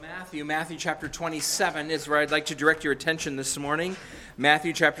Matthew chapter 27 is where I'd like to direct your attention this morning.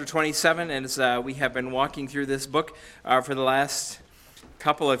 Matthew chapter 27, and as we have been walking through this book for the last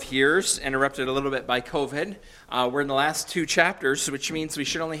couple of years, interrupted a little bit by COVID. We're in the last two chapters, which means we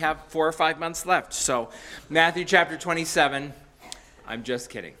should only have 4 or 5 months left. So Matthew chapter 27, I'm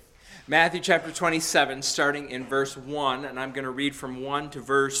just kidding. Matthew chapter 27, starting in verse 1, and I'm going to read from 1 to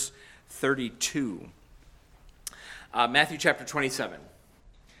verse 32. Matthew chapter 27.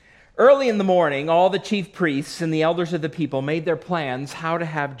 Early in the morning, all the chief priests and the elders of the people made their plans how to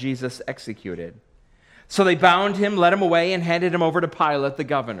have Jesus executed. So they bound him, led him away, and handed him over to Pilate, the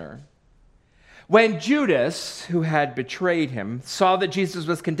governor. When Judas, who had betrayed him, saw that Jesus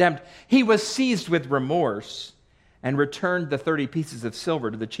was condemned, he was seized with remorse and returned the 30 pieces of silver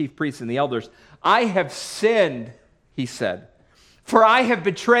to the chief priests and the elders. "I have sinned," he said, "for I have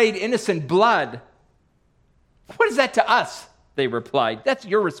betrayed innocent blood." "What is that to us?" they replied. "That's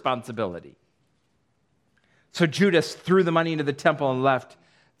your responsibility." So Judas threw the money into the temple and left.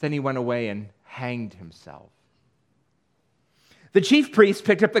 Then he went away and hanged himself. The chief priests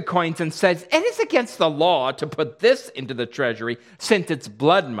picked up the coins and said, "It is against the law to put this into the treasury, since it's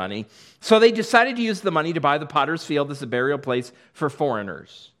blood money." So they decided to use the money to buy the potter's field as a burial place for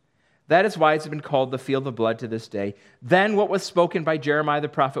foreigners. That is why it's been called the field of blood to this day. Then what was spoken by Jeremiah the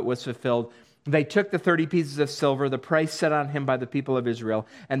prophet was fulfilled. They took the 30 pieces of silver, the price set on him by the people of Israel,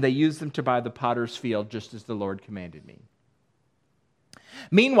 and they used them to buy the potter's field, just as the Lord commanded me.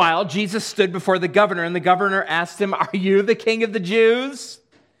 Meanwhile, Jesus stood before the governor, and the governor asked him, "Are you the king of the Jews?"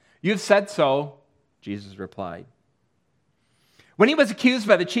 "You've said so," Jesus replied. When he was accused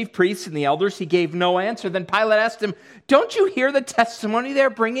by the chief priests and the elders, he gave no answer. Then Pilate asked him, "Don't you hear the testimony they're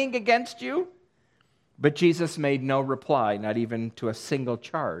bringing against you?" But Jesus made no reply, not even to a single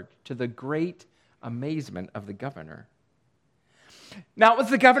charge, to the great amazement of the governor. Now it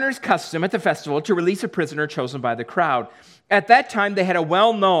was the governor's custom at the festival to release a prisoner chosen by the crowd. At that time they had a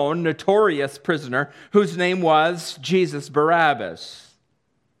well-known, notorious prisoner whose name was Jesus Barabbas.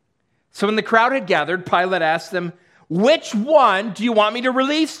 So when the crowd had gathered, Pilate asked them, "Which one do you want me to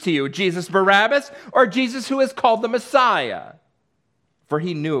release to you, Jesus Barabbas or Jesus who is called the Messiah?" For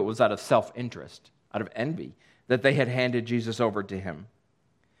he knew it was out of self-interest, out of envy, that they had handed Jesus over to him.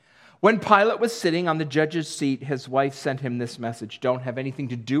 When Pilate was sitting on the judge's seat, his wife sent him this message: "Don't have anything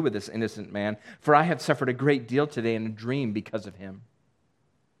to do with this innocent man, for I have suffered a great deal today in a dream because of him."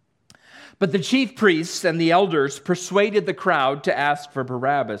 But the chief priests and the elders persuaded the crowd to ask for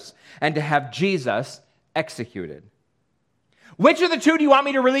Barabbas and to have Jesus executed. "Which of the two do you want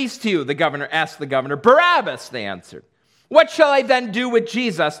me to release to you?" the governor asked the governor. "Barabbas," they answered. "What shall I then do with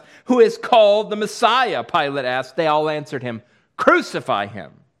Jesus, who is called the Messiah?" Pilate asked. They all answered him, "Crucify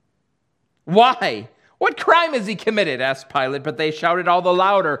him." "Why? What crime has he committed?" asked Pilate, but they shouted all the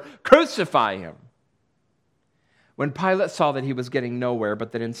louder, "Crucify him." When Pilate saw that he was getting nowhere,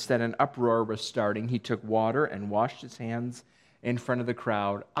 but that instead an uproar was starting, he took water and washed his hands in front of the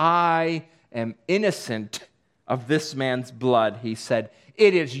crowd. "I am innocent of this man's blood," he said.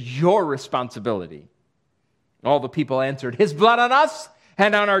 "It is your responsibility." All the people answered, "His blood on us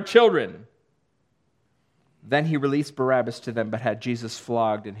and on our children." Then he released Barabbas to them, but had Jesus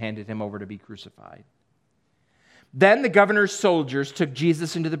flogged and handed him over to be crucified. Then the governor's soldiers took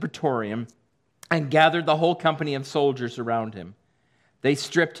Jesus into the praetorium and gathered the whole company of soldiers around him. They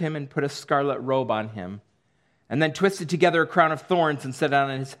stripped him and put a scarlet robe on him, and then twisted together a crown of thorns and set it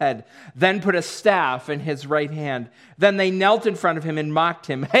on his head, then put a staff in his right hand. Then they knelt in front of him and mocked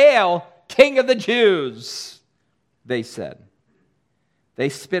him. "Hail, King of the Jews!" they said. They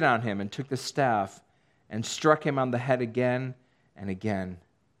spit on him and took the staff and struck him on the head again and again.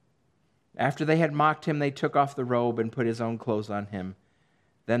 After they had mocked him, they took off the robe and put his own clothes on him.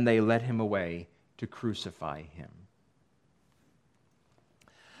 Then they led him away to crucify him.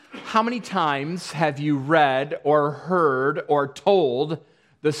 How many times have you read or heard or told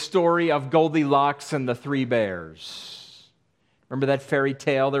the story of Goldilocks and the Three Bears? Remember that fairy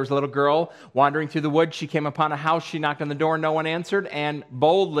tale? There was a little girl wandering through the woods. She came upon a house. She knocked on the door. No one answered. And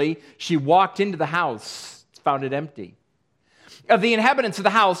boldly, she walked into the house, found it empty. The inhabitants of the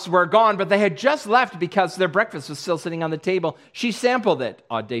house were gone, but they had just left because their breakfast was still sitting on the table. She sampled it.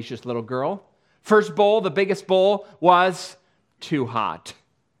 Audacious little girl. First bowl, the biggest bowl, was too hot.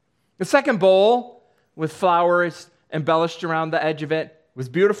 The second bowl, with flowers embellished around the edge of it, was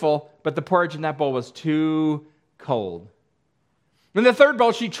beautiful, but the porridge in that bowl was too cold. And the third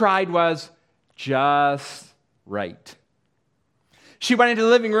bowl she tried was just right. She went into the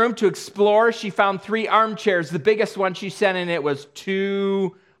living room to explore. She found 3 armchairs. The biggest one she sat in, it was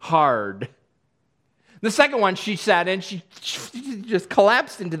too hard. The second one she sat in, she just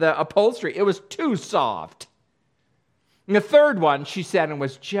collapsed into the upholstery. It was too soft. And the third one she sat in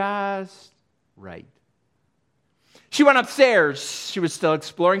was just right. She went upstairs. She was still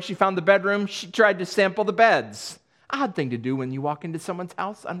exploring. She found the bedroom. She tried to sample the beds. Odd thing to do when you walk into someone's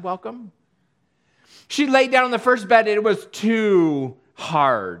house unwelcome. She laid down on the first bed. It was too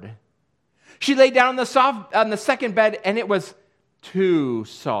hard. She laid down on the second bed, and it was too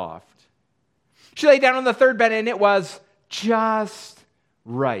soft. She lay down on the third bed, and it was just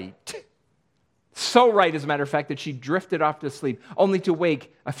right. So right, as a matter of fact, that she drifted off to sleep, only to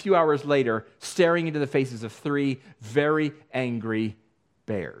wake a few hours later, staring into the faces of 3 very angry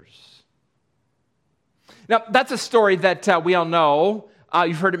bears. Now, that's a story that we all know.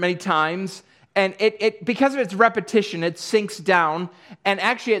 You've heard it many times. And it because of its repetition, it sinks down. And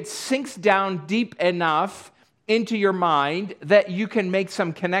actually, it sinks down deep enough into your mind that you can make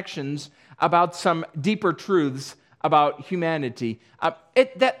some connections about some deeper truths about humanity.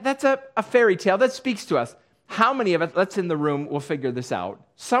 That's a fairy tale that speaks to us. How many of us, that's in the room, will figure this out?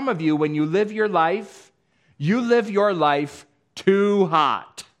 Some of you, when you live your life too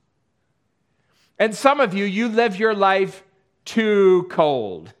hot. And some of you live your life too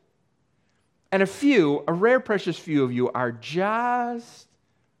cold. And a rare precious few of you are just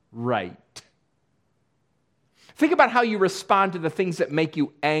right. Think about how you respond to the things that make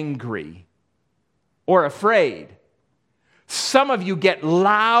you angry or afraid. Some of you get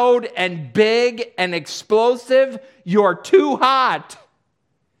loud and big and explosive. You're too hot.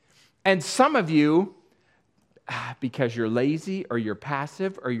 And some of you, because you're lazy or you're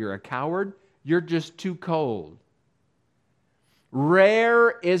passive or you're a coward, you're just too cold.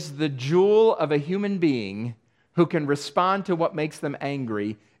 Rare is the jewel of a human being who can respond to what makes them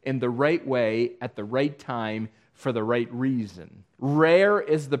angry in the right way, at the right time, for the right reason. Rare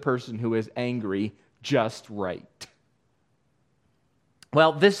is the person who is angry just right.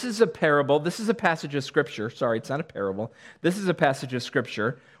 Well, this is a parable. This is a passage of Scripture. Sorry, it's not a parable. This is a passage of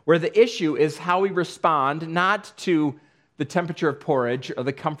Scripture where the issue is how we respond not to the temperature of porridge or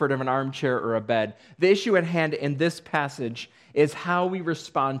the comfort of an armchair or a bed. The issue at hand in this passage is how we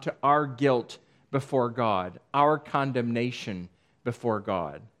respond to our guilt before God, our condemnation before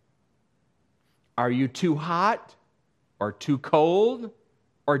God. Are you too hot or too cold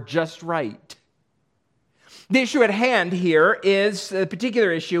or just right? The issue at hand here is, the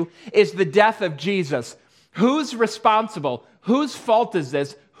particular issue, is the death of Jesus. Who's responsible? Whose fault is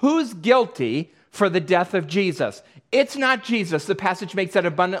this? Who's guilty for the death of Jesus? It's not Jesus. The passage makes that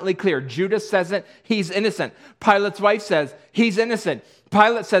abundantly clear. Judas says it. He's innocent. Pilate's wife says he's innocent.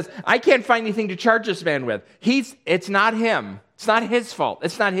 Pilate says, I can't find anything to charge this man with. It's not him. It's not his fault.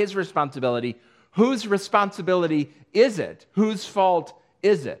 It's not his responsibility. Whose responsibility is it? Whose fault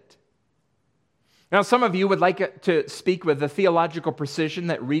is it? Now, some of you would like to speak with the theological precision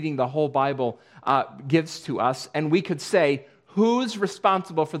that reading the whole Bible gives to us, and we could say, who's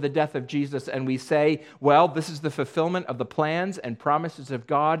responsible for the death of Jesus? And we say, well, this is the fulfillment of the plans and promises of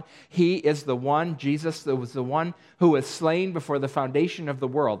God. He is the one, Jesus was the one who was slain before the foundation of the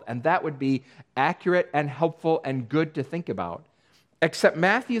world. And that would be accurate and helpful and good to think about. Except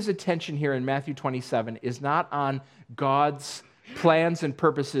Matthew's attention here in Matthew 27 is not on God's plans and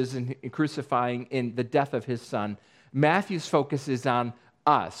purposes in crucifying in the death of his son. Matthew's focus is on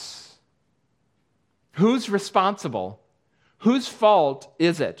us. Who's responsible? Whose fault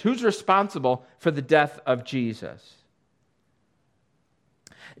is it? Who's responsible for the death of Jesus?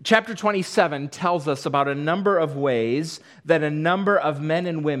 Chapter 27 tells us about a number of ways that a number of men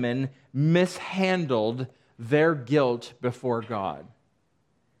and women mishandled their guilt before God.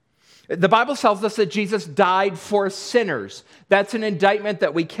 The Bible tells us that Jesus died for sinners. That's an indictment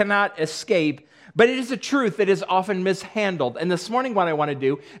that we cannot escape, but it is a truth that is often mishandled. And this morning what I want to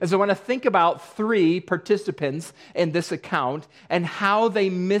do is I want to think about 3 participants in this account and how they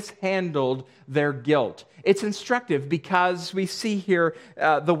mishandled their guilt. It's instructive because we see here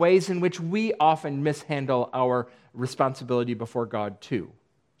the ways in which we often mishandle our responsibility before God too.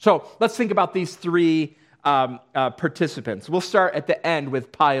 So let's think about these 3 participants. We'll start at the end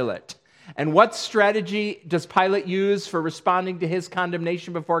with Pilate. And what strategy does Pilate use for responding to his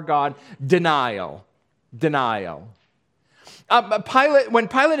condemnation before God? Denial. Denial. When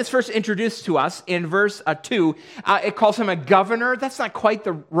Pilate is first introduced to us in verse 2, it calls him a governor. That's not quite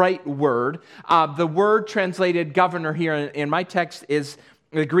the right word. The word translated governor here in my text is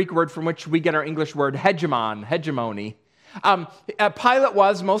the Greek word from which we get our English word hegemony. Pilate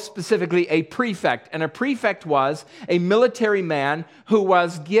was most specifically a prefect, and a prefect was a military man who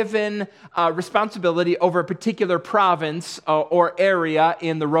was given responsibility over a particular province or area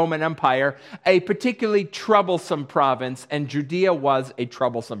in the Roman Empire, a particularly troublesome province, and Judea was a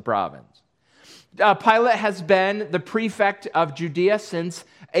troublesome province. Pilate has been the prefect of Judea since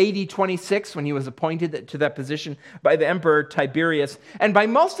AD 26, when he was appointed to that position by the Emperor Tiberius. And by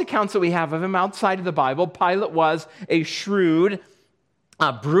most accounts that we have of him outside of the Bible, Pilate was a shrewd,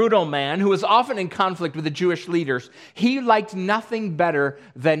 brutal man who was often in conflict with the Jewish leaders. He liked nothing better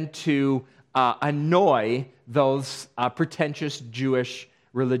than to annoy those pretentious Jewish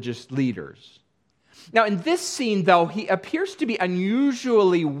religious leaders. Now, in this scene, though, he appears to be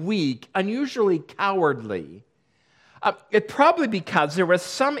unusually weak, unusually cowardly. It probably because there was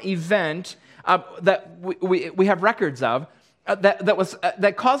some event that we have records of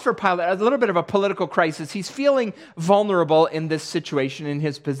that caused for Pilate a little bit of a political crisis. He's feeling vulnerable in this situation, in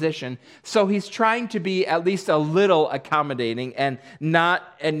his position, so he's trying to be at least a little accommodating and not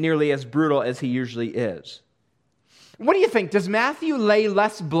nearly as brutal as he usually is. What do you think? Does Matthew lay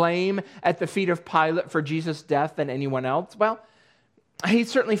less blame at the feet of Pilate for Jesus' death than anyone else? Well, he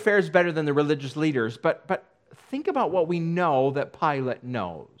certainly fares better than the religious leaders, but think about what we know that Pilate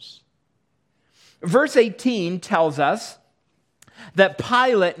knows. Verse 18 tells us that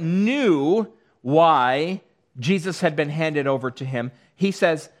Pilate knew why Jesus had been handed over to him. He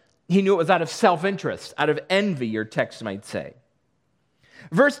says he knew it was out of self-interest, out of envy, your text might say.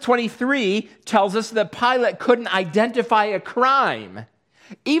 Verse 23 tells us that Pilate couldn't identify a crime.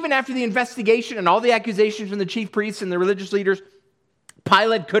 Even after the investigation and all the accusations from the chief priests and the religious leaders,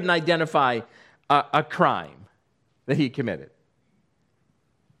 Pilate couldn't identify a crime that he committed.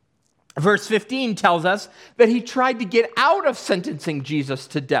 Verse 15 tells us that he tried to get out of sentencing Jesus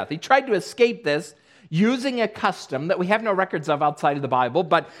to death. He tried to escape this using a custom that we have no records of outside of the Bible,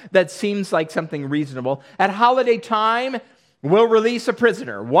 but that seems like something reasonable. At holiday time, we'll release a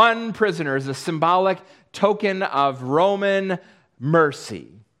prisoner. One prisoner is a symbolic token of Roman mercy.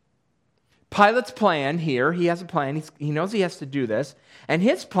 Pilate's plan here, he has a plan. He knows he has to do this. And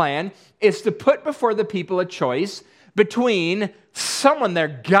his plan is to put before the people a choice between someone they're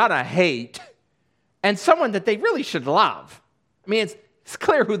gonna hate and someone that they really should love. I mean, it's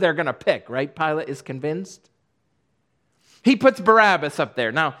clear who they're gonna pick, right? Pilate is convinced. He puts Barabbas up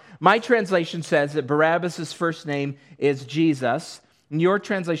there. Now, my translation says that Barabbas' first name is Jesus. Your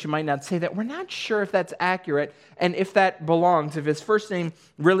translation might not say that. We're not sure if that's accurate and if that belongs, if his first name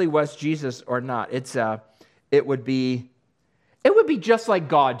really was Jesus or not. It would be just like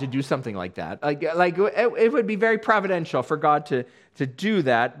God to do something like that. It would be very providential for God to do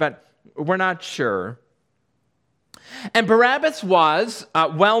that, but we're not sure. And Barabbas was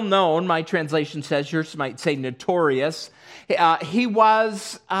well known, my translation says, yours might say notorious. He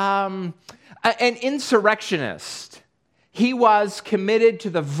was an insurrectionist. He was committed to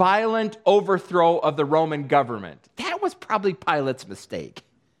the violent overthrow of the Roman government. That was probably Pilate's mistake.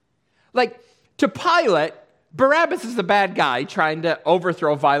 Like, to Pilate, Barabbas is the bad guy trying to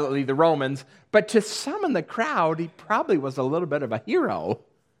overthrow violently the Romans, but to some in the crowd, he probably was a little bit of a hero,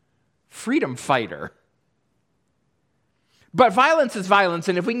 freedom fighter. But violence is violence,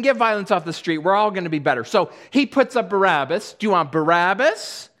 and if we can get violence off the street, we're all going to be better. So he puts up Barabbas. Do you want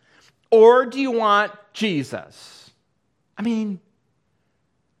Barabbas, or do you want Jesus? I mean,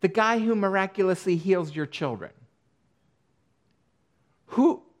 the guy who miraculously heals your children.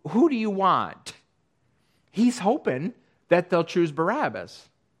 Who do you want? He's hoping that they'll choose Barabbas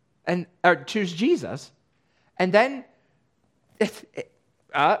or choose Jesus. And then,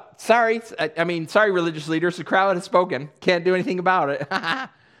 sorry, religious leaders, the crowd has spoken. Can't do anything about it.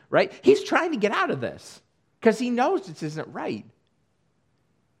 Right? He's trying to get out of this because he knows this isn't right.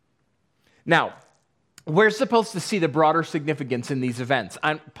 Now, we're supposed to see the broader significance in these events.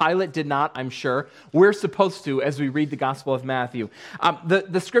 Pilate did not, I'm sure. We're supposed to as we read the Gospel of Matthew.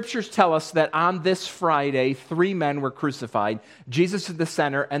 The scriptures tell us that on this Friday, 3 men were crucified, Jesus at the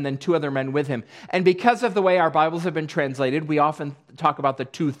center, and then 2 other men with him. And because of the way our Bibles have been translated, we often talk about the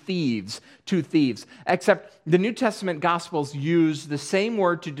two thieves, except the New Testament Gospels use the same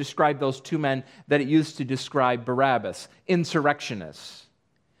word to describe those 2 men that it used to describe Barabbas, insurrectionists.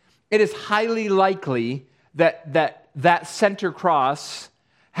 It is highly likely that center cross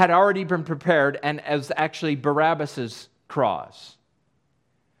had already been prepared and as actually Barabbas' cross.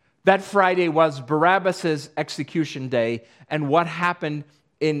 That Friday was Barabbas' execution day, and what happened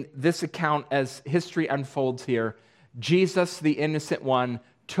in this account as history unfolds here, Jesus, the innocent one,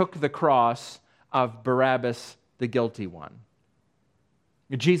 took the cross of Barabbas, the guilty one.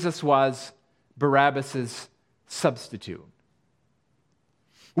 Jesus was Barabbas' substitute.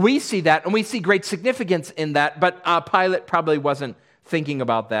 We see that, and we see great significance in that, but Pilate probably wasn't thinking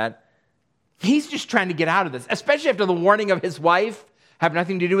about that. He's just trying to get out of this, especially after the warning of his wife, have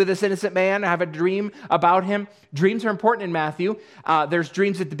nothing to do with this innocent man, I have a dream about him. Dreams are important in Matthew. There's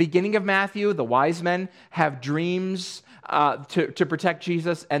dreams at the beginning of Matthew. The wise men have dreams to protect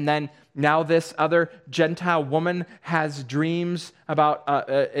Jesus, and then now this other Gentile woman has dreams about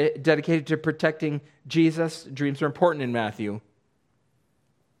dedicated to protecting Jesus. Dreams are important in Matthew.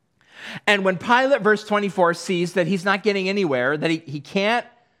 And when Pilate, verse 24, sees that he's not getting anywhere, that he can't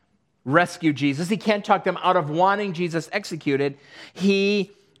rescue Jesus, he can't talk them out of wanting Jesus executed,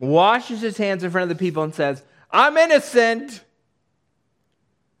 he washes his hands in front of the people and says, I'm innocent.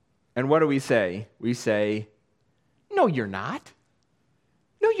 And what do we say? We say, no, you're not.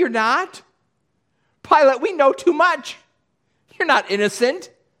 No, you're not. Pilate, we know too much. You're not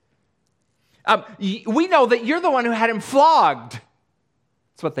innocent. We know that you're the one who had him flogged.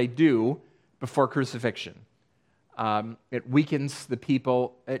 That's what they do before crucifixion. It weakens the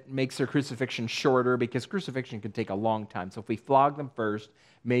people. It makes their crucifixion shorter because crucifixion can take a long time. So if we flog them first,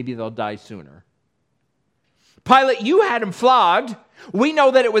 maybe they'll die sooner. Pilate, you had him flogged. We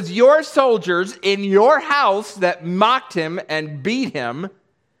know that it was your soldiers in your house that mocked him and beat him.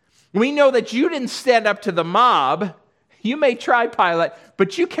 We know that you didn't stand up to the mob. You may try, Pilate,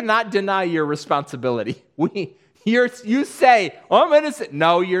 but you cannot deny your responsibility. You say, oh, I'm innocent.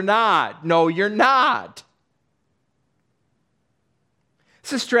 No, you're not. No, you're not.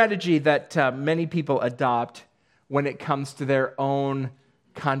 It's a strategy that many people adopt when it comes to their own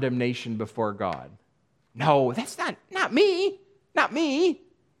condemnation before God. No, that's not me. Not me.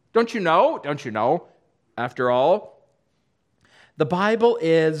 Don't you know? Don't you know? After all, the Bible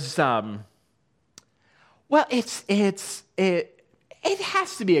is, it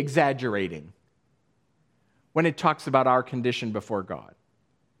has to be exaggerating when it talks about our condition before God.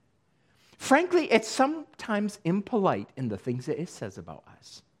 Frankly, it's sometimes impolite in the things that it says about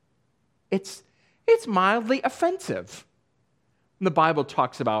us. It's mildly offensive when the Bible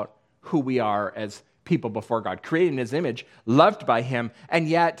talks about who we are as people before God, created in His image, loved by Him, and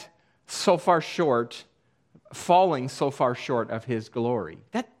yet falling so far short of His glory.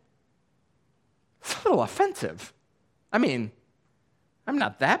 That's a little offensive. I mean, I'm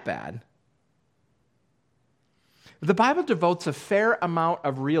not that bad. The Bible devotes a fair amount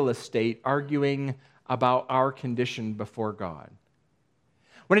of real estate arguing about our condition before God.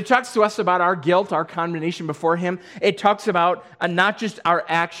 When it talks to us about our guilt, our condemnation before Him, it talks about not just our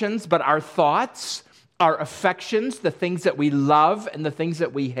actions, but our thoughts, our affections, the things that we love and the things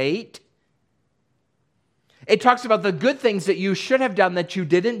that we hate. It talks about the good things that you should have done that you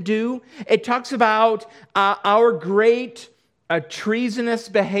didn't do. It talks about our great treasonous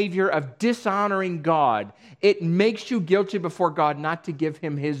behavior of dishonoring God. It makes you guilty before God not to give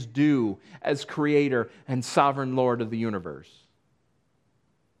Him His due as Creator and Sovereign Lord of the universe.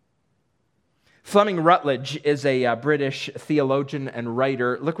 Fleming Rutledge is a British theologian and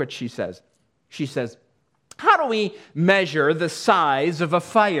writer. Look what she says. She says, how do we measure the size of a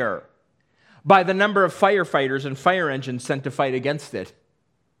fire? By the number of firefighters and fire engines sent to fight against it.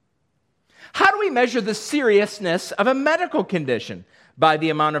 How do we measure the seriousness of a medical condition? By the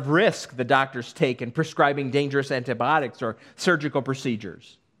amount of risk the doctors take in prescribing dangerous antibiotics or surgical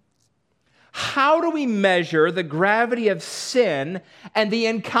procedures. How do we measure the gravity of sin and the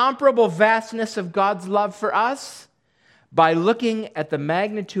incomparable vastness of God's love for us? By looking at the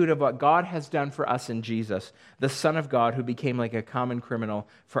magnitude of what God has done for us in Jesus, the Son of God who became like a common criminal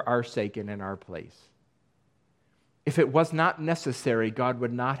for our sake and in our place. If it was not necessary, God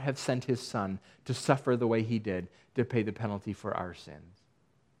would not have sent His Son to suffer the way He did to pay the penalty for our sins.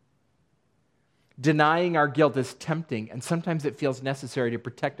 Denying our guilt is tempting, and sometimes it feels necessary to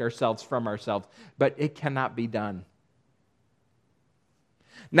protect ourselves from ourselves, but it cannot be done.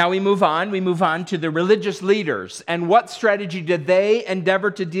 Now we move on to the religious leaders. And what strategy did they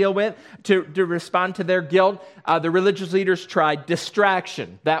endeavor to deal with to respond to their guilt? The religious leaders tried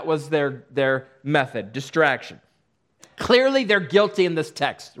distraction. That was their method, distraction. Clearly, they're guilty in this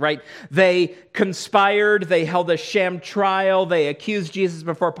text, right? They conspired, they held a sham trial, they accused Jesus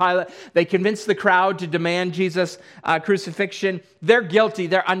before Pilate, they convinced the crowd to demand Jesus' crucifixion. They're guilty,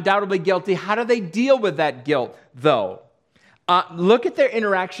 they're undoubtedly guilty. How do they deal with that guilt, though? Look at their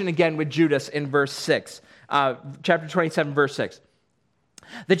interaction again with Judas in verse 6, chapter 27, verse 6.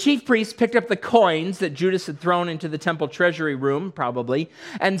 The chief priests picked up the coins that Judas had thrown into the temple treasury room, probably,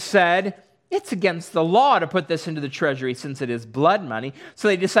 and said, it's against the law to put this into the treasury since it is blood money. So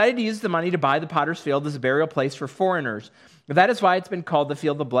they decided to use the money to buy the potter's field as a burial place for foreigners. That is why it's been called the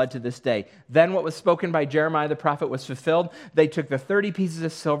field of blood to this day. Then what was spoken by Jeremiah the prophet was fulfilled. They took the 30 pieces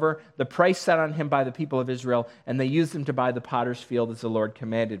of silver, the price set on him by the people of Israel, and they used them to buy the potter's field as the Lord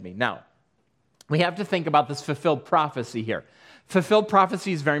commanded me. Now, we have to think about this fulfilled prophecy here. Fulfilled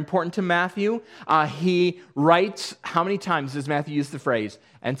prophecy is very important to Matthew. He writes, how many times does Matthew use the phrase,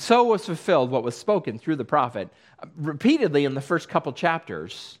 and so was fulfilled what was spoken through the prophet, repeatedly in the first couple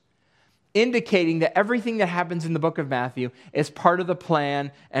chapters, indicating that everything that happens in the book of Matthew is part of the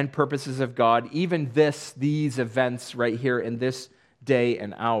plan and purposes of God, even these events right here in this day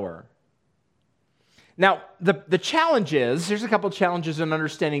and hour. Now, the challenge is, there's a couple challenges in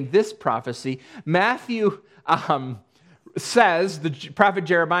understanding this prophecy. Matthew says, the prophet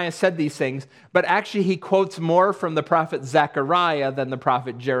Jeremiah said these things, but actually he quotes more from the prophet Zechariah than the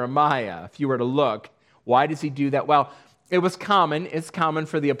prophet Jeremiah. If you were to look, why does he do that? Well, it's common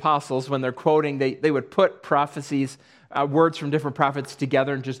for the apostles when they're quoting, they would put prophecies, words from different prophets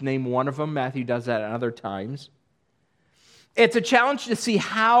together and just name one of them. Matthew does that at other times. It's a challenge to see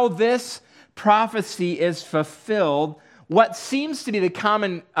how this prophecy is fulfilled. What seems to be the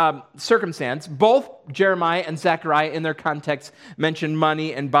common circumstance, both Jeremiah and Zechariah in their context mention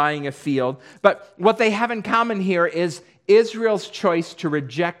money and buying a field, but what they have in common here is Israel's choice to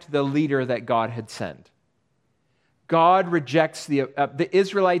reject the leader that God had sent. God rejects, the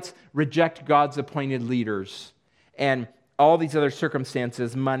Israelites reject God's appointed leaders, and all these other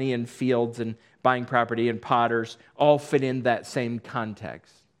circumstances, money and fields and buying property and potters, all fit in that same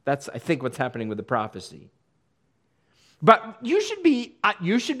context. That's, I think, what's happening with the prophecy. But you should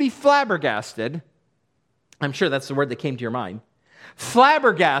be flabbergasted. I'm sure that's the word that came to your mind.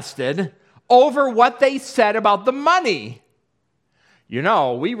 Flabbergasted over what they said about the money. You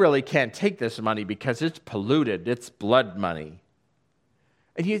know, we really can't take this money because it's polluted. It's blood money.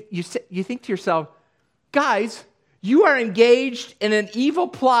 And you think to yourself, guys, you are engaged in an evil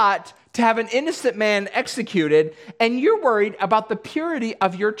plot to have an innocent man executed, and you're worried about the purity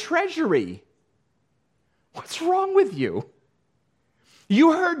of your treasury. What's wrong with you?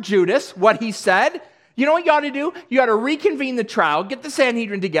 You heard Judas, what he said. You know what you ought to do? You ought to reconvene the trial, get the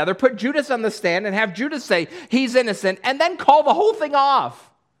Sanhedrin together, put Judas on the stand, and have Judas say he's innocent, and then call the whole thing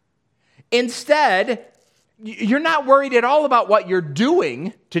off. Instead, you're not worried at all about what you're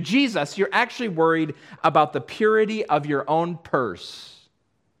doing to Jesus. You're actually worried about the purity of your own purse.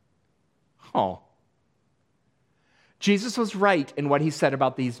 Oh. Jesus was right in what he said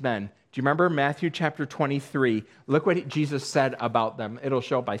about these men. Do you remember Matthew chapter 23? Look what Jesus said about them. It'll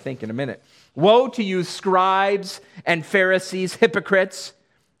show up, I think, in a minute. Woe to you, scribes and Pharisees, hypocrites.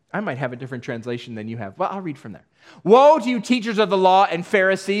 I might have a different translation than you have. Well, I'll read from there. Woe to you, teachers of the law and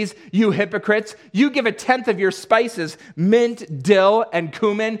Pharisees, you hypocrites. You give 1/10 of your spices, mint, dill, and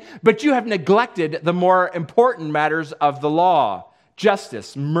cumin, but you have neglected the more important matters of the law,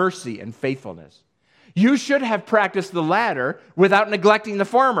 justice, mercy, and faithfulness. You should have practiced the latter without neglecting the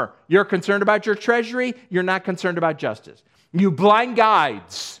former. You're concerned about your treasury. You're not concerned about justice. You blind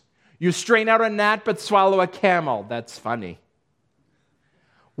guides. You strain out a gnat but swallow a camel. That's funny.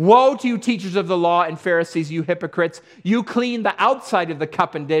 Woe to you, teachers of the law and Pharisees, you hypocrites. You clean the outside of the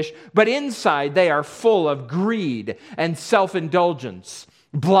cup and dish, but inside they are full of greed and self-indulgence.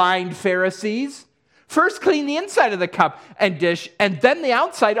 Blind Pharisees. First clean the inside of the cup and dish, and then the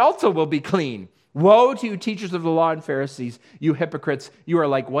outside also will be clean. Woe to you, teachers of the law and Pharisees, you hypocrites. You are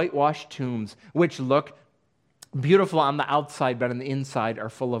like whitewashed tombs, which look beautiful on the outside, but on the inside are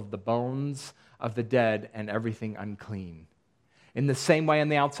full of the bones of the dead and everything unclean. In the same way, on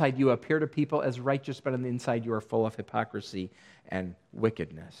the outside, you appear to people as righteous, but on the inside, you are full of hypocrisy and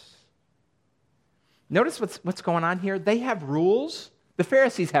wickedness. Notice what's going on here. They have rules. The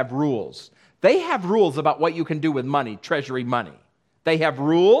Pharisees have rules. They have rules about what you can do with money, treasury money. They have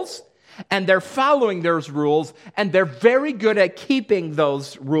rules, and they're following those rules, and they're very good at keeping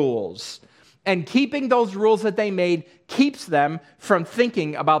those rules. And keeping those rules that they made keeps them from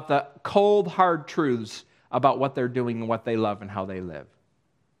thinking about the cold, hard truths about what they're doing and what they love and how they live.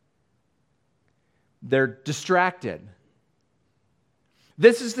 They're distracted.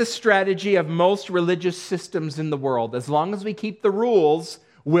 This is the strategy of most religious systems in the world. As long as we keep the rules,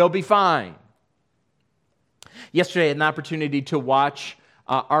 we'll be fine. Yesterday, I had an opportunity to watch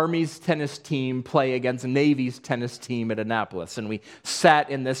Army's tennis team play against Navy's tennis team at Annapolis. And we sat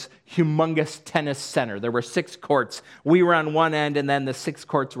in this humongous tennis center. There were 6 courts. We were on one end, and then the 6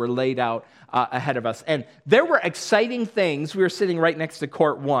 courts were laid out ahead of us. And there were exciting things. We were sitting right next to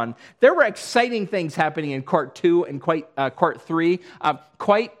court 1. There were exciting things happening in court 2 and court 3.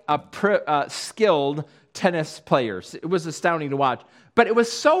 Quite skilled tennis players. It was astounding to watch. But it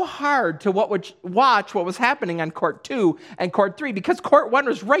was so hard to watch what was happening on court 2 and court 3 because court 1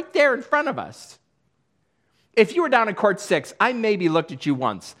 was right there in front of us. If you were down in court 6, I maybe looked at you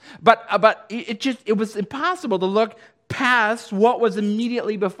once. But it was impossible to look past what was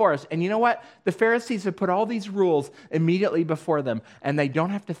immediately before us. And you know what? The Pharisees have put all these rules immediately before them, and they don't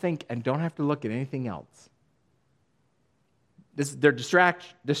have to think and don't have to look at anything else. They're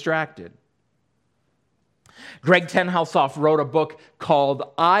distracted. Greg Tenhousoff wrote a book called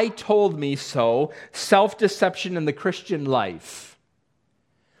I Told Me So, Self-Deception in the Christian Life.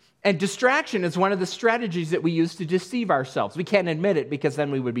 And distraction is one of the strategies that we use to deceive ourselves. We can't admit it because then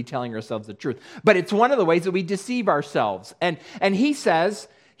we would be telling ourselves the truth. But it's one of the ways that we deceive ourselves. And he says,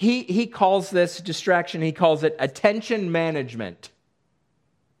 he calls this distraction, he calls it attention management.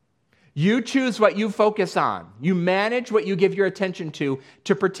 You choose what you focus on. You manage what you give your attention to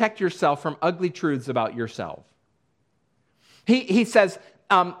protect yourself from ugly truths about yourself. He says,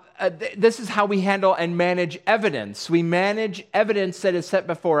 this is how we handle and manage evidence. We manage evidence that is set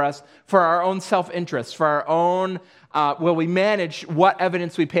before us for our own self-interest, for our own, we manage what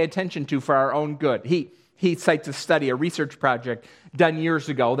evidence we pay attention to for our own good. He cites a study, a research project done years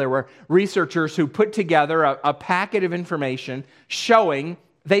ago. There were researchers who put together a packet of information showing.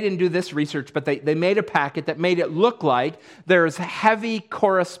 They didn't do this research, but they made a packet that made it look like there's heavy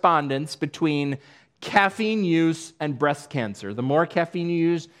correspondence between caffeine use and breast cancer. The more caffeine you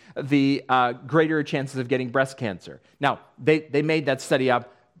use, the greater chances of getting breast cancer. Now, they made that study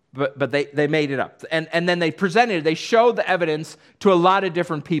up, but they made it up. And then they showed the evidence to a lot of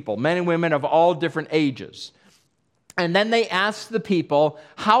different people, men and women of all different ages. And then they asked the people,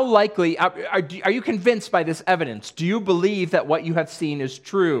 how likely, are you convinced by this evidence? Do you believe that what you have seen is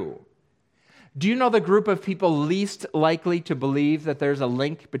true? Do you know the group of people least likely to believe that there's a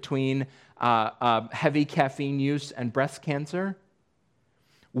link between heavy caffeine use and breast cancer?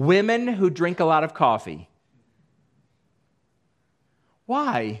 Women who drink a lot of coffee.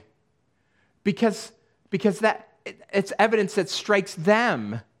 Why? Because it's evidence that strikes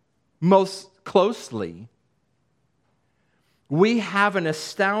them most closely. We have an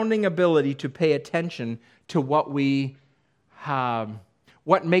astounding ability to pay attention to what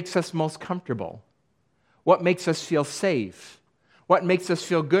makes us most comfortable, what makes us feel safe, what makes us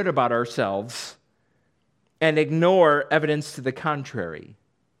feel good about ourselves, and ignore evidence to the contrary.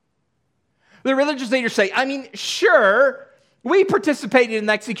 The religious leaders say, sure, we participated in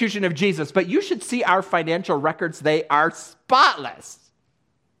the execution of Jesus, but you should see our financial records. They are spotless.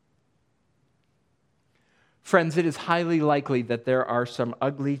 Friends, it is highly likely that there are some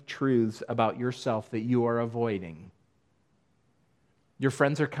ugly truths about yourself that you are avoiding. Your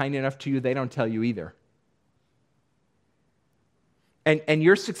friends are kind enough to you, they don't tell you either. And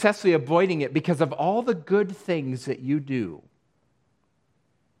you're successfully avoiding it because of all the good things that you do.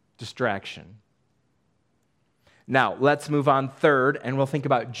 Distraction. Now, let's move on third, and we'll think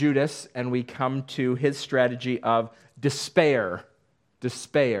about Judas, and we come to his strategy of despair.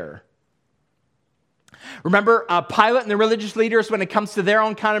 Despair. Remember, Pilate and the religious leaders, when it comes to their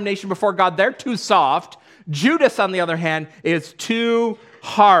own condemnation before God, they're too soft. Judas, on the other hand, is too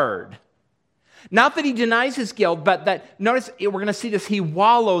hard. Not that he denies his guilt, but that, notice, we're going to see this, he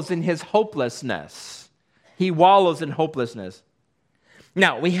wallows in his hopelessness. He wallows in hopelessness.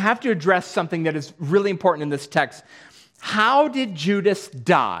 Now, we have to address something that is really important in this text. How did Judas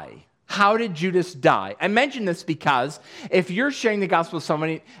die? How did Judas die? I mention this because if you're sharing the gospel with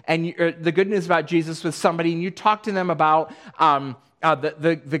somebody and the good news about Jesus with somebody and you talk to them about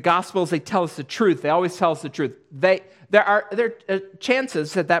the gospels, they tell us the truth. They always tell us the truth. There are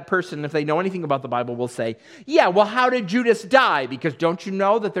chances that person, if they know anything about the Bible, will say, yeah, well, how did Judas die? Because don't you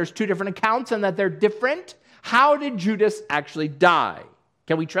know that there's 2 different accounts and that they're different? How did Judas actually die?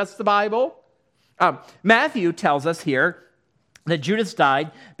 Can we trust the Bible? Matthew tells us here that Judas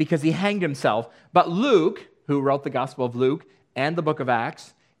died because he hanged himself. But Luke, who wrote the Gospel of Luke and the book of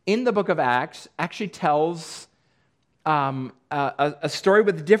Acts, in the book of Acts actually tells a story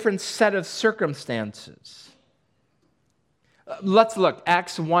with a different set of circumstances. Let's look,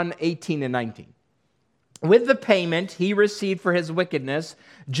 Acts 1:18 and 19. With the payment he received for his wickedness,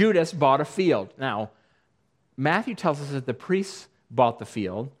 Judas bought a field. Now, Matthew tells us that the priests bought the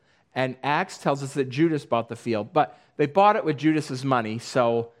field, And Acts tells us that Judas bought the field, but they bought it with Judas's money,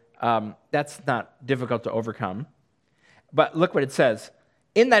 so that's not difficult to overcome. But look what it says.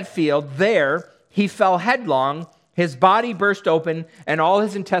 In that field, there, he fell headlong, his body burst open, and all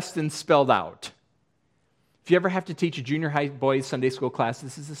his intestines spilled out. If you ever have to teach a junior high boys Sunday school class,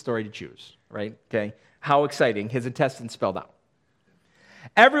 this is the story to choose, right? Okay. How exciting. His intestines spilled out.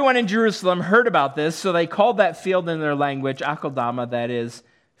 Everyone in Jerusalem heard about this, so they called that field in their language Akeldama, that is,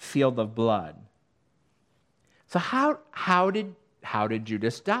 field of blood. So how did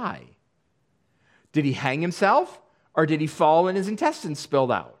Judas die? Did he hang himself, or did he fall and his intestines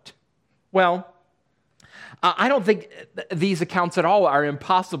spilled out? Well, I don't think these accounts at all are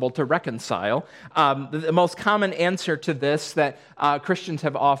impossible to reconcile. The most common answer to this that Christians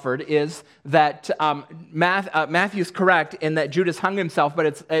have offered is that Matthew's correct in that Judas hung himself, but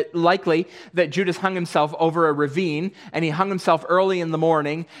it's likely that Judas hung himself over a ravine, and he hung himself early in the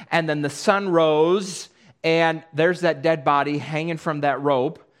morning, and then the sun rose, and there's that dead body hanging from that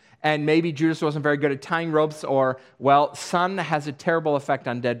rope. And maybe Judas wasn't very good at tying ropes, or, well, sun has a terrible effect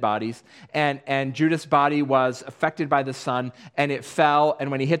on dead bodies. And Judas' body was affected by the sun, and it fell,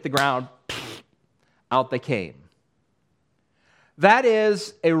 and when he hit the ground, out they came. That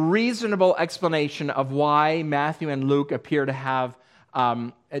is a reasonable explanation of why Matthew and Luke appear to have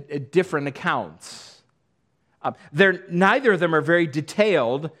different accounts. Neither of them are very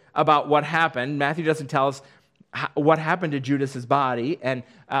detailed about what happened. Matthew doesn't tell us what happened to Judas's body, and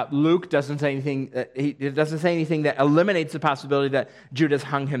Luke doesn't say anything. He doesn't say anything that eliminates the possibility that Judas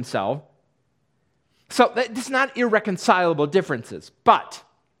hung himself. So it's not irreconcilable differences. But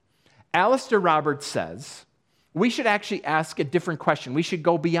Alistair Roberts says we should actually ask a different question. We should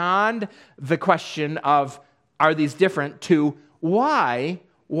go beyond the question of are these different to why?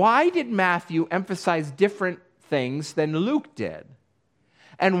 Why did Matthew emphasize different things than Luke did,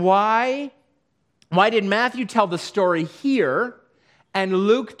 and why did Matthew tell the story here, and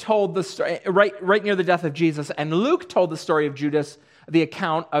Luke told the story right near the death of Jesus, and Luke told the story of Judas, the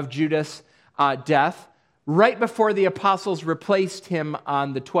account of Judas' death, right before the apostles replaced him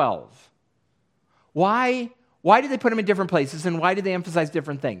on the 12? Why did they put him in different places, and why did they emphasize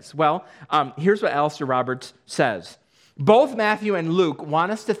different things? Well, here's what Alistair Roberts says. Both Matthew and Luke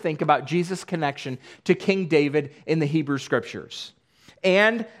want us to think about Jesus' connection to King David in the Hebrew Scriptures.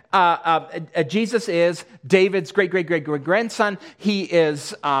 And Jesus is David's great-great-great-grandson. He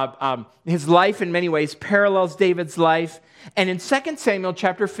is, his life in many ways parallels David's life. And in 2 Samuel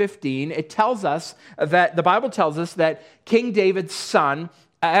chapter 15, it tells us that, the Bible tells us that King David's son,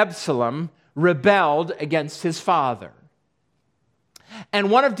 Absalom, rebelled against his father.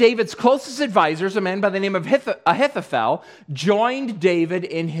 And one of David's closest advisors, a man by the name of Ahithophel, joined David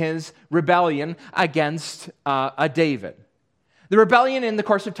in his rebellion against David. The rebellion in the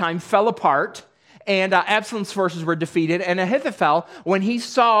course of time fell apart, and Absalom's forces were defeated, and Ahithophel, when he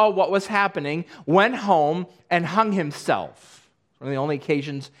saw what was happening, went home and hung himself. One of the only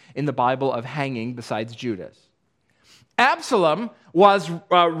occasions in the Bible of hanging besides Judas. Absalom was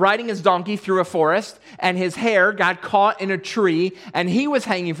riding his donkey through a forest, and his hair got caught in a tree, and he was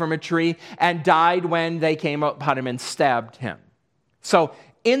hanging from a tree and died when they came upon him and stabbed him. So,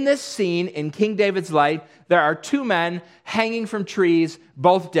 in this scene in King David's life, there are two men hanging from trees,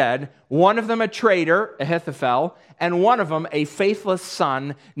 both dead. One of them a traitor, Ahithophel, and one of them a faithless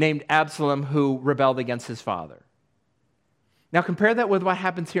son named Absalom who rebelled against his father. Now compare that with what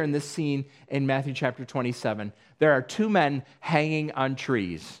happens here in this scene in Matthew chapter 27. There are two men hanging on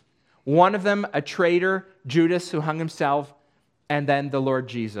trees. One of them a traitor, Judas, who hung himself, and then the Lord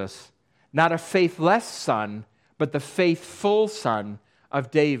Jesus. Not a faithless son, but the faithful son of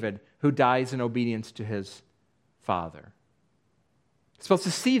David, who dies in obedience to his father. You're supposed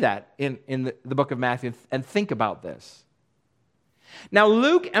to see that in the book of Matthew and think about this. Now,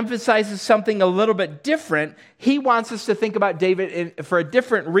 Luke emphasizes something a little bit different. He wants us to think about David for a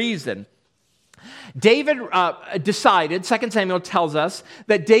different reason. David decided, 2 Samuel tells us,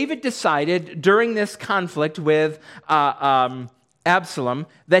 that David decided during this conflict with Absalom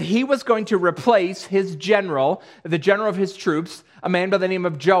that he was going to replace his general, the general of his troops, a man by the name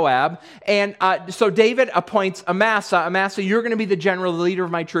of Joab. And so David appoints Amasa. Amasa, you're going to be the general, the leader of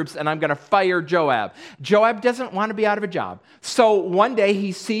my troops, and I'm going to fire Joab. Joab doesn't want to be out of a job. So one day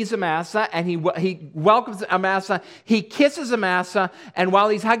he sees Amasa, and he welcomes Amasa. He kisses Amasa, and while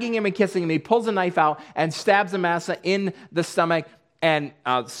he's hugging him and kissing him, he pulls a knife out and stabs Amasa in the stomach and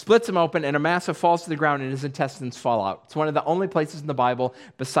splits him open, and Amasa falls to the ground and his intestines fall out. It's one of the only places in the Bible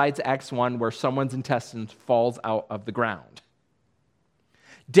besides Acts 1 where someone's intestines falls out of the ground.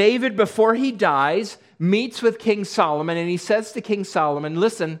 David, before he dies, meets with King Solomon, and he says to King Solomon,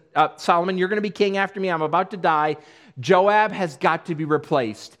 listen, Solomon, you're going to be king after me. I'm about to die. Joab has got to be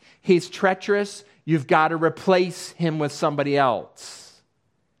replaced. He's treacherous. You've got to replace him with somebody else.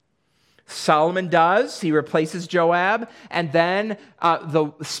 Solomon does. He replaces Joab, and then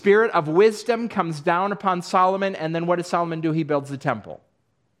the spirit of wisdom comes down upon Solomon, and then what does Solomon do? He builds the temple.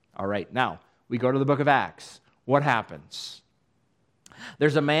 All right, now we go to the book of Acts. What happens?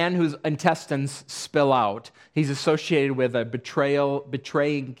 There's a man whose intestines spill out. He's associated with a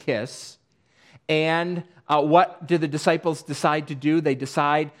betraying kiss. And what do the disciples decide to do? They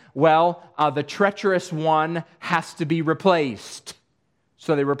decide, the treacherous one has to be replaced.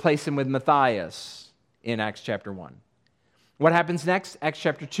 So they replace him with Matthias in Acts chapter 1. What happens next? Acts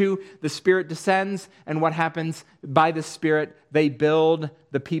chapter 2, the Spirit descends, and what happens? By the Spirit, they build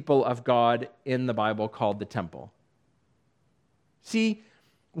the people of God in the Bible called the temple. See,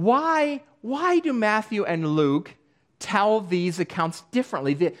 why do Matthew and Luke tell these accounts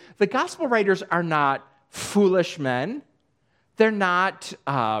differently? The gospel writers are not foolish men. They're not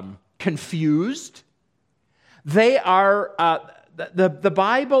confused. They are, the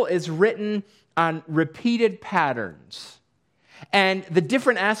Bible is written on repeated patterns. And the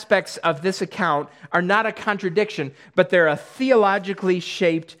different aspects of this account are not a contradiction, but they're a theologically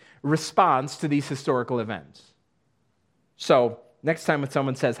shaped response to these historical events. So, next time when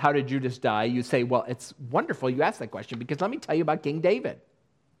someone says, how did Judas die? You say, well, it's wonderful you asked that question because let me tell you about King David.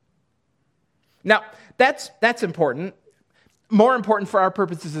 Now, that's important. More important for our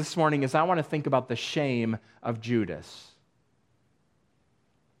purposes this morning is I want to think about the shame of Judas.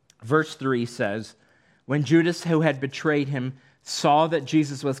 Verse 3 says, when Judas, who had betrayed him, saw that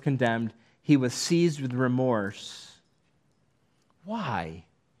Jesus was condemned, he was seized with remorse. Why?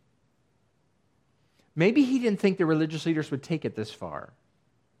 Maybe he didn't think the religious leaders would take it this far.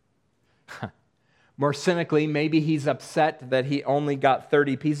 More cynically, maybe he's upset that he only got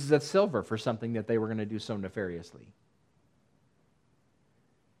 30 pieces of silver for something that they were going to do so nefariously.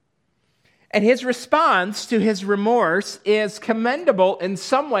 And his response to his remorse is commendable in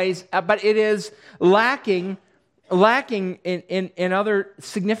some ways, but it is lacking in other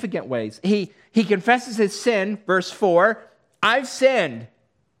significant ways. He confesses his sin, verse 4, I've sinned.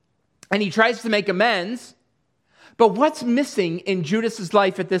 And he tries to make amends. But what's missing in Judas's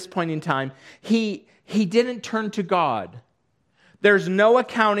life at this point in time? He didn't turn to God. There's no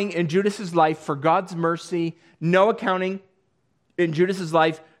accounting in Judas's life for God's mercy, no accounting in Judas's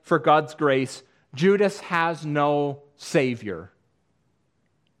life for God's grace. Judas has no Savior.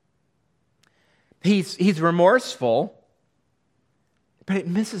 He's remorseful, but it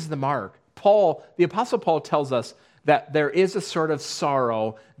misses the mark. The Apostle Paul tells us that there is a sort of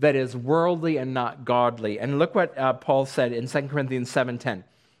sorrow that is worldly and not godly. And look what Paul said in 2 Corinthians 7:10.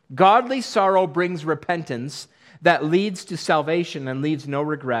 Godly sorrow brings repentance that leads to salvation and leaves no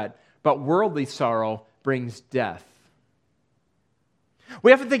regret, but worldly sorrow brings death. We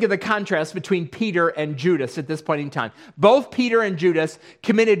have to think of the contrast between Peter and Judas at this point in time. Both Peter and Judas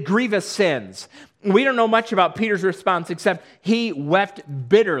committed grievous sins. We don't know much about Peter's response except he wept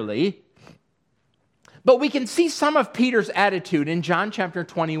bitterly. But we can see some of Peter's attitude in John chapter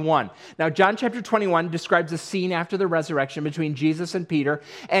 21. Now, John chapter 21 describes a scene after the resurrection between Jesus and Peter.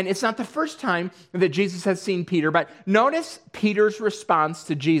 And it's not the first time that Jesus has seen Peter, but notice Peter's response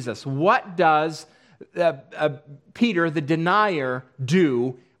to Jesus. What does Peter, the denier,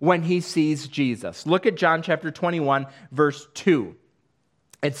 do when he sees Jesus? Look at John chapter 21, verse 2.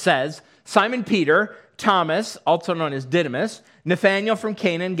 It says, Simon Peter, Thomas, also known as Didymus, Nathanael from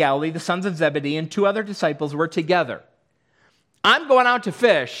Cana in Galilee, the sons of Zebedee, and two other disciples were together. I'm going out to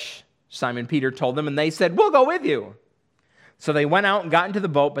fish, Simon Peter told them, and they said, we'll go with you. So they went out and got into the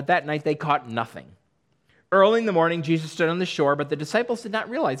boat, but that night they caught nothing. Early in the morning, Jesus stood on the shore, but the disciples did not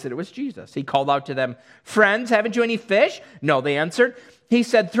realize that it was Jesus. He called out to them, friends, haven't you any fish? No, they answered. He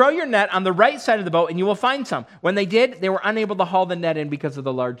said, throw your net on the right side of the boat and you will find some. When they did, they were unable to haul the net in because of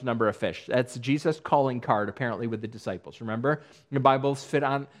the large number of fish. That's Jesus' calling card, apparently, with the disciples. Remember, the Bible's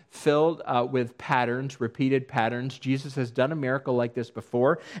filled with patterns, repeated patterns. Jesus has done a miracle like this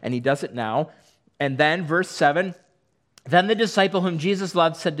before, and he does it now. And then, verse 7, then the disciple whom Jesus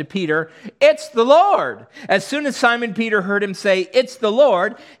loved said to Peter, it's the Lord. As soon as Simon Peter heard him say, it's the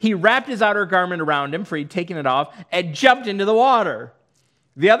Lord, he wrapped his outer garment around him, for he'd taken it off, and jumped into the water.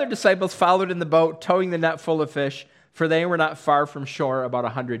 The other disciples followed in the boat, towing the net full of fish, for they were not far from shore, about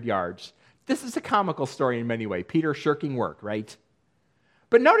 100 yards. This is a comical story in many ways. Peter shirking work, right?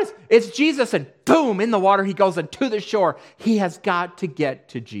 But notice, it's Jesus, and boom, in the water he goes, and to the shore. He has got to get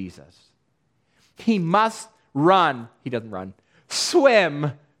to Jesus. He must run, he doesn't run,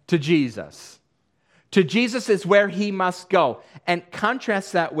 swim to Jesus. To Jesus is where he must go. And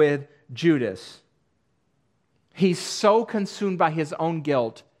contrast that with Judas. He's so consumed by his own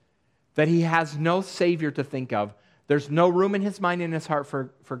guilt that he has no Savior to think of. There's no room in his mind and his heart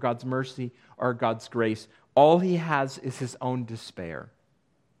for God's mercy or God's grace. All he has is his own despair.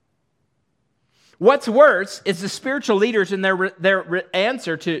 What's worse is the spiritual leaders in their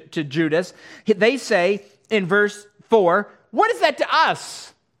answer to Judas. They say in verse 4, what is that to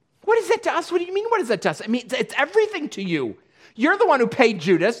us? What is that to us? What do you mean, what is that to us? I mean, it's everything to you. You're the one who paid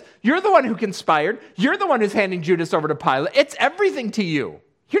Judas. You're the one who conspired. You're the one who's handing Judas over to Pilate. It's everything to you.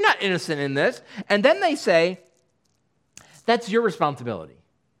 You're not innocent in this. And then they say, that's your responsibility.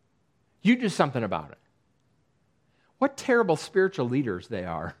 You do something about it. What terrible spiritual leaders they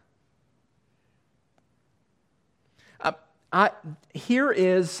are. Here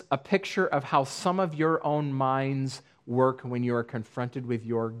is a picture of how some of your own minds work when you are confronted with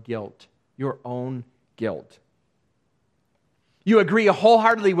your guilt, your own guilt. You agree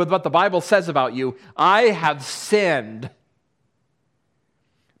wholeheartedly with what the Bible says about you. I have sinned.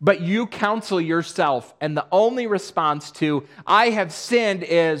 But you counsel yourself, and the only response to, I have sinned,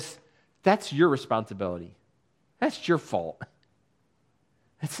 is, that's your responsibility. That's your fault.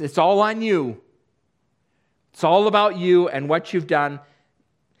 It's all on you. It's all about you and what you've done,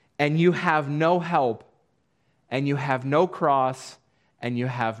 and you have no help, and you have no cross, and you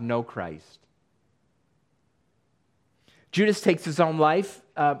have no Christ. Judas takes his own life.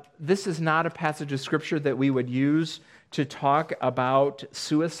 This is not a passage of Scripture that we would use to talk about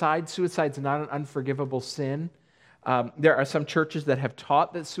suicide. Suicide is not an unforgivable sin. There are some churches that have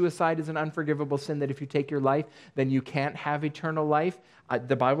taught that suicide is an unforgivable sin, that if you take your life, then you can't have eternal life.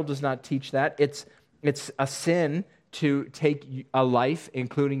 The Bible does not teach that. It's a sin to take a life,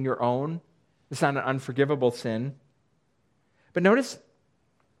 including your own. It's not an unforgivable sin. But notice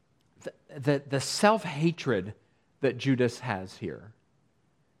the self-hatred that Judas has here.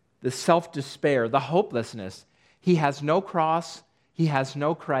 The self-despair, the hopelessness. He has no cross. He has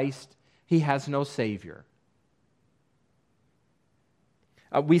no Christ. He has no Savior.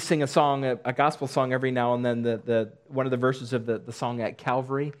 We sing a song, a gospel song every now and then, one of the verses of the song at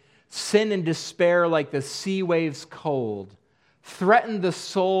Calvary. Sin and despair like the sea waves cold, threaten the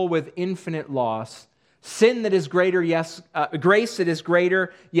soul with infinite loss. Sin that is greater, yes, grace that is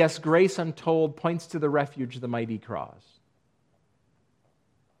greater, yes, grace untold, points to the refuge of the mighty cross.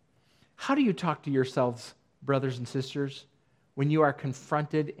 How do you talk to yourselves, brothers and sisters, when you are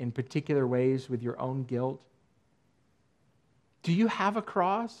confronted in particular ways with your own guilt? Do you have a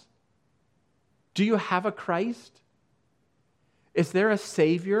cross? Do you have a Christ? Is there a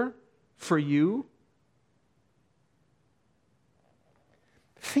Savior for you?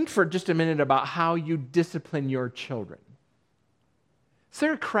 Think for just a minute about how you discipline your children. Is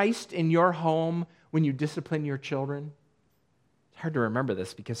there a Christ in your home when you discipline your children? It's hard to remember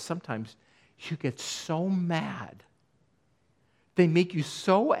this because sometimes you get so mad. They make you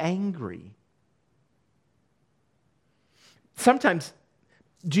so angry. Sometimes,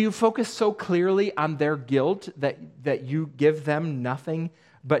 do you focus so clearly on their guilt that you give them nothing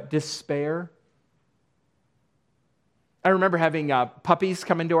but despair? I remember having puppies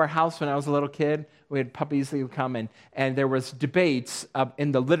come into our house when I was a little kid. We had puppies that would come, and there was debates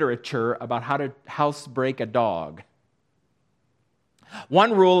in the literature about how to housebreak a dog.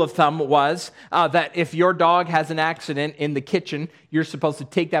 One rule of thumb was that if your dog has an accident in the kitchen, you're supposed to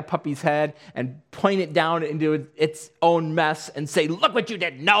take that puppy's head and point it down into its own mess and say, look what you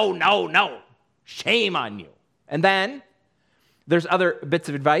did. No, no, no. Shame on you. And then there's other bits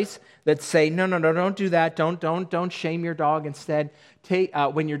of advice that say, no, don't do that. Don't shame your dog. Instead,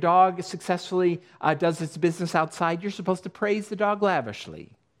 when your dog successfully does its business outside, you're supposed to praise the dog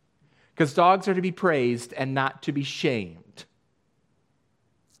lavishly. Because dogs are to be praised and not to be shamed.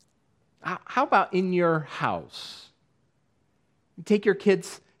 How about in your house? You take your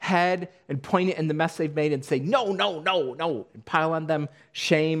kid's head and point it in the mess they've made and say, no, and pile on them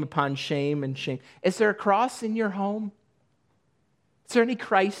shame upon shame and shame. Is there a cross in your home? Is there any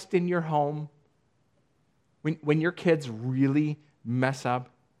Christ in your home? When your kids really mess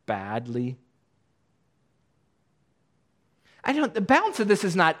up badly? The balance of this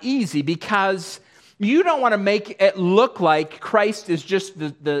is not easy because you don't want to make it look like Christ is just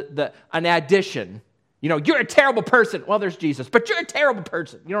an addition. You know, you're a terrible person. Well, there's Jesus, but you're a terrible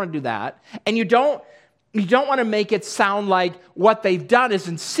person. You don't want to do that. And you don't want to make it sound like what they've done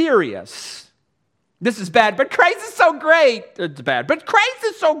isn't serious. This is bad, but Christ is so great. It's bad, but Christ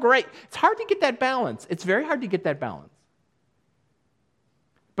is so great. It's hard to get that balance. It's very hard to get that balance.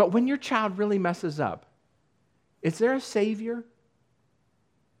 But when your child really messes up, is there a Savior?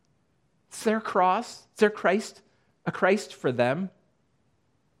 Is there a cross? Is there a Christ for them?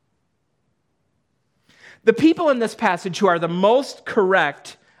 The people in this passage who are the most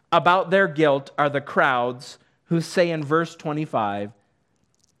correct about their guilt are the crowds who say in verse 25,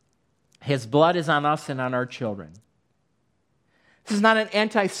 his blood is on us and on our children. This is not an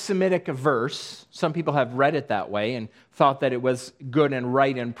anti-Semitic verse. Some people have read it that way and thought that it was good and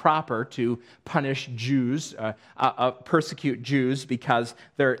right and proper to punish Jews, persecute Jews because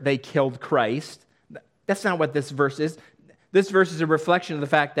they killed Christ. That's not what this verse is. This verse is a reflection of the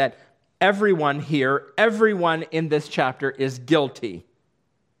fact that everyone here, everyone in this chapter is guilty.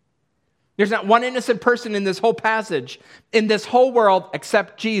 There's not one innocent person in this whole passage, in this whole world,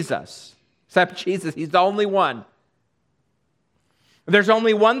 except Jesus. Except Jesus. He's the only one. There's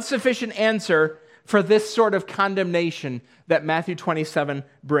only one sufficient answer for this sort of condemnation that Matthew 27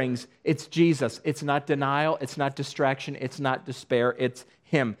 brings. It's Jesus. It's not denial. It's not distraction. It's not despair. It's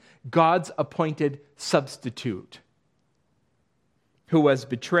him. God's appointed substitute who was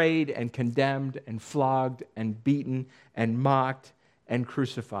betrayed and condemned and flogged and beaten and mocked and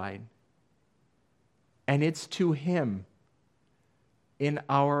crucified. And it's to him in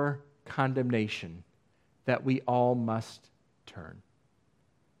our condemnation that we all must turn.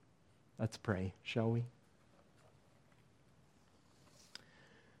 Let's pray, shall we?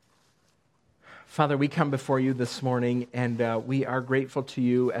 Father, we come before you this morning, and we are grateful to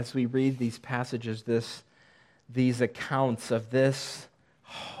you as we read these passages, these accounts of this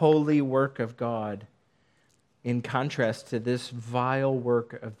holy work of God, in contrast to this vile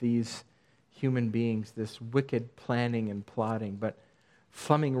work of these human beings, this wicked planning and plotting. But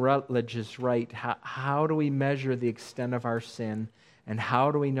Fleming Rutledge is right. How do we measure the extent of our sin? And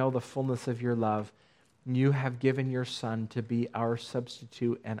how do we know the fullness of your love? You have given your Son to be our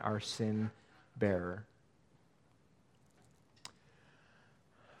substitute and our sin bearer.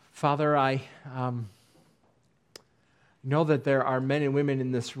 Father, I know that there are men and women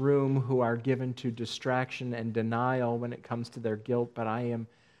in this room who are given to distraction and denial when it comes to their guilt, but I am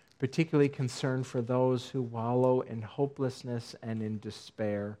particularly concerned for those who wallow in hopelessness and in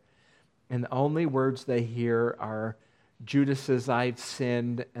despair. And the only words they hear are Judas's, I've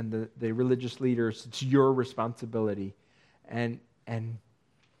sinned, and the religious leaders, it's your responsibility. And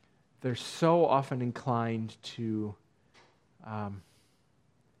they're so often inclined to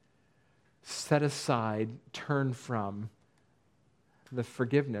set aside, turn from the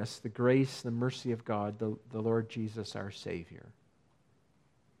forgiveness, the grace, the mercy of God, the Lord Jesus, our Savior.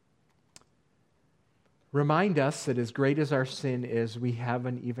 Remind us that as great as our sin is, we have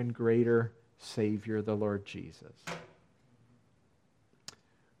an even greater Savior, the Lord Jesus.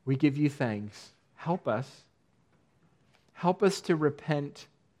 We give you thanks. Help us. Help us to repent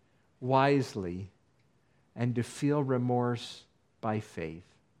wisely and to feel remorse by faith.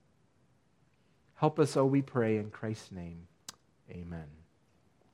 Help us, we pray, in Christ's name. Amen.